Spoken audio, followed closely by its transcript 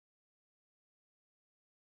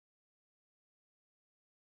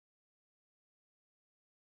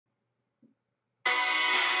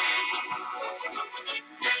Tell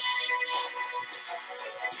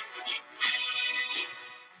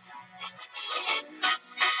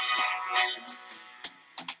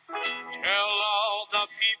all the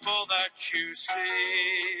people that you see,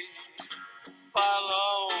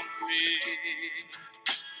 follow me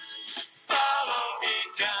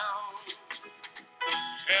down.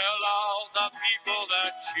 Tell all the people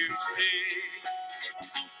that you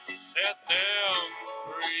see, set them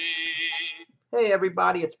free. Hey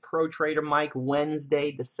everybody, it's Pro Trader Mike.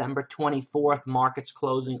 Wednesday, December 24th. Markets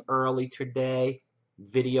closing early today.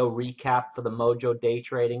 Video recap for the MOJO Day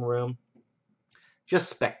Trading Room. Just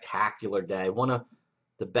spectacular day. One of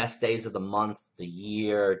the best days of the month, the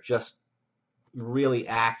year. Just really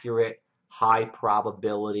accurate, high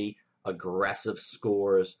probability, aggressive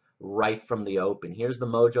scores right from the open. Here's the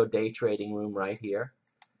MOJO Day Trading Room right here.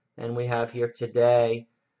 And we have here today,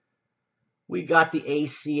 we got the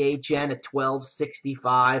ACHN at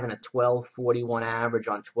 1265 and a 1241 average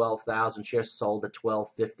on 12,000 shares, sold at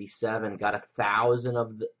 1257. Got 1,000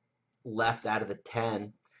 of the left out of the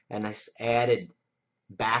 10, and I added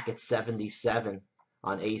back at 77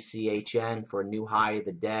 on ACHN for a new high of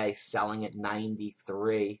the day, selling at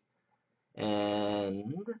 93.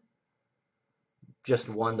 And just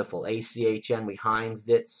wonderful. ACHN, we Heinz'd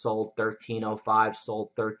it, sold 1305,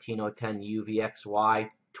 sold 13010. UVXY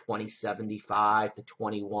 2075 to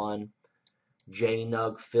 21.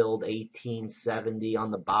 JNUG filled 1870 on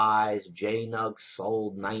the buys. JNUG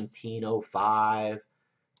sold 1905.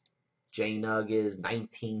 JNUG is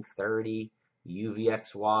 1930.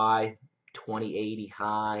 UVXY 2080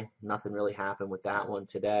 high. Nothing really happened with that one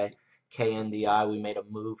today. KNDI, we made a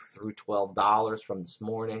move through $12 from this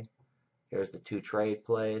morning. Here's the two trade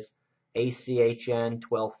plays. ACHN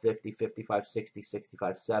 1250, 5560,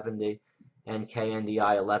 6570. And KNDI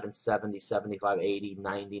 1170, 7580,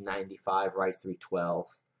 90, 95, right through 12.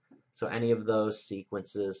 So any of those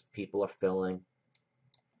sequences people are filling.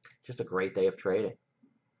 Just a great day of trading.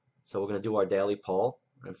 So we're going to do our daily poll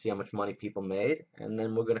and see how much money people made, and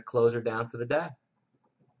then we're going to close her down for the day.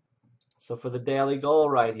 So for the daily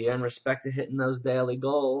goal right here, in respect to hitting those daily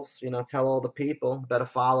goals, you know, tell all the people, better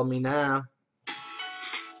follow me now.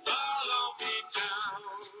 Follow me down.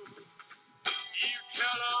 You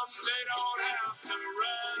tell them they don't have to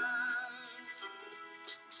run.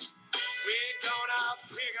 We're gonna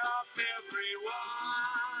pick up everyone.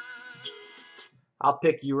 I'll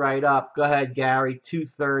pick you right up. Go ahead, Gary.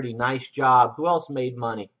 230. Nice job. Who else made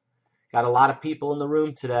money? Got a lot of people in the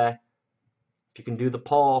room today. If you can do the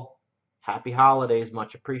poll, happy holidays.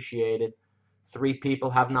 Much appreciated. 3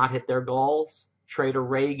 people have not hit their goals. Trader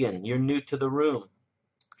Reagan, you're new to the room.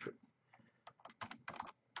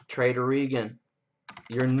 Trader Reagan,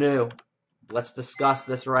 you're new. Let's discuss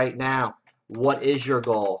this right now. What is your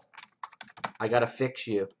goal? I got to fix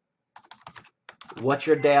you. What's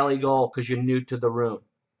your daily goal? Because you're new to the room.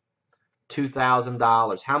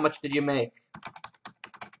 $2,000. How much did you make?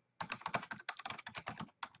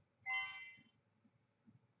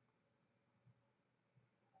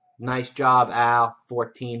 Nice job, Al.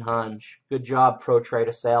 1,400. Good job, Pro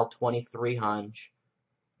Trader Sale. 2,300.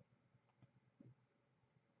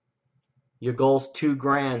 Your goal's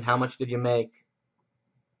 $2,000. How much did you make?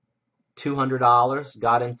 $200.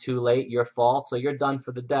 Got in too late. Your fault. So you're done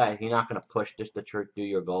for the day. You're not going to push just to do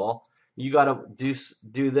your goal. You got to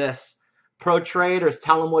do this. Pro Traders,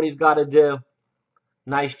 tell him what he's got to do.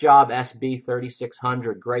 Nice job, SB.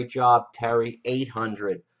 3,600. Great job, Terry.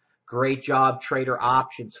 800. Great job, Trader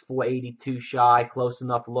Options. 482 shy. Close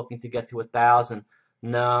enough, looking to get to 1,000.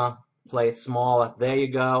 No, play it smaller. There you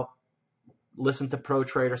go. Listen to Pro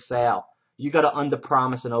Trader Sale. You got to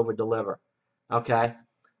under-promise and over-deliver. Okay?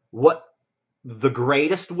 What the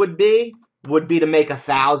greatest would be to make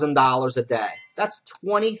 $1,000 a day. That's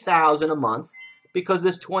 $20,000 a month because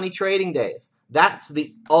there's 20 trading days. That's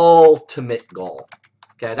the ultimate goal.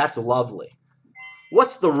 Okay, that's lovely.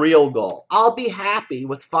 What's the real goal? I'll be happy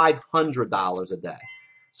with $500 a day.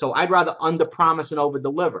 So I'd rather under-promise and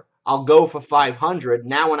over-deliver. I'll go for 500.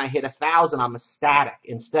 Now when I hit 1,000, I'm ecstatic.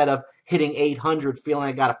 Instead of hitting 800, feeling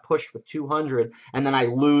I got to push for 200, and then I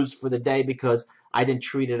lose for the day because I didn't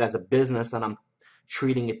treat it as a business and I'm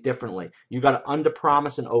treating it differently. You got to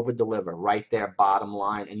under-promise and over-deliver right there, bottom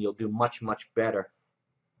line, and you'll do much, much better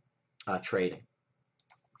trading.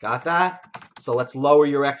 Got that? So let's lower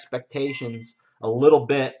your expectations a little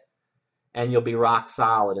bit, and you'll be rock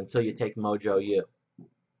solid until you take Mojo U.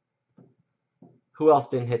 Who else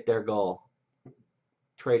didn't hit their goal?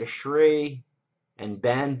 Trader Shri and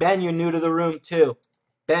Ben. Ben, you're new to the room too.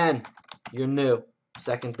 Ben, you're new.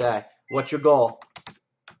 Second day. What's your goal?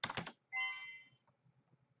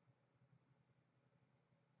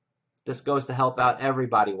 This goes to help out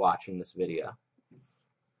everybody watching this video.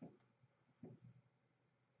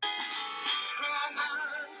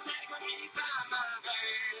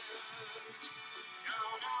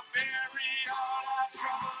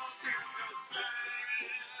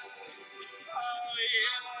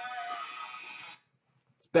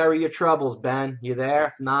 Bury your troubles, Ben. You there?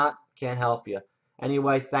 If not, can't help you.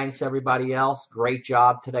 Anyway, thanks everybody else. Great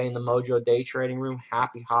job today in the MOJO Day Trading Room.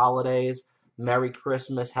 Happy holidays. Merry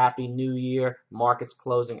Christmas. Happy New Year. Markets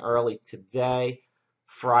closing early today.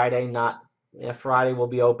 Friday will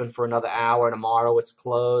be open for another hour. Tomorrow it's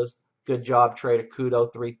closed. Good job, Trader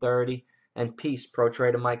Kudo 330. And peace. Pro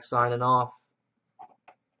Trader Mike signing off.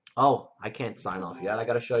 Oh, I can't sign off yet. I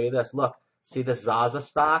got to show you this. Look, see this Zaza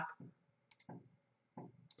stock?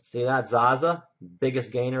 See that Zaza?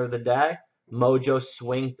 Biggest gainer of the day. Mojo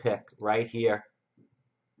swing pick right here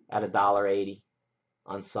at $1.80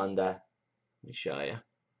 on Sunday. Let me show you.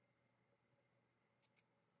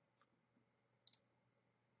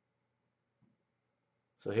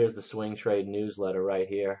 So here's the swing trade newsletter right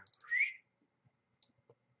here.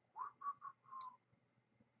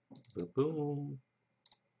 Boom, boom.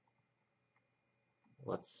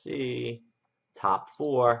 Let's see. Top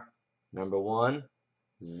 4. Number 1.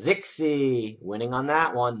 Zixi, winning on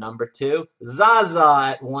that one. Number 2,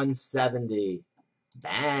 Zaza at 170.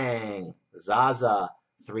 Bang. Zaza,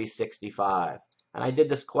 365. And I did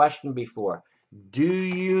this question before. Do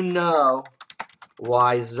you know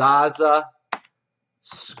why Zaza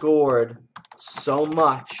scored so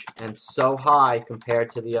much and so high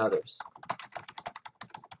compared to the others?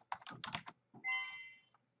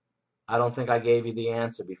 I don't think I gave you the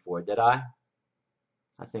answer before, did I?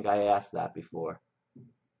 I think I asked that before.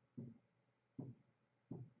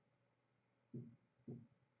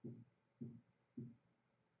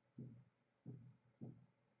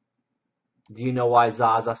 Do you know why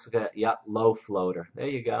Zaza's low floater? There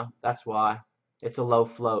you go. That's why. It's a low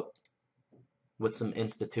float with some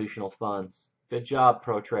institutional funds. Good job,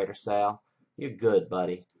 Pro Trader Sal. You're good,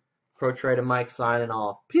 buddy. Pro Trader Mike signing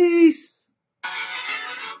off. Peace!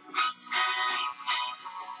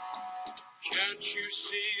 Can't you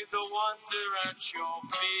see the wonder at your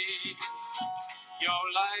feet? Your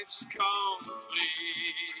life's complete.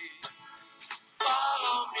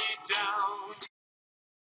 Follow me down.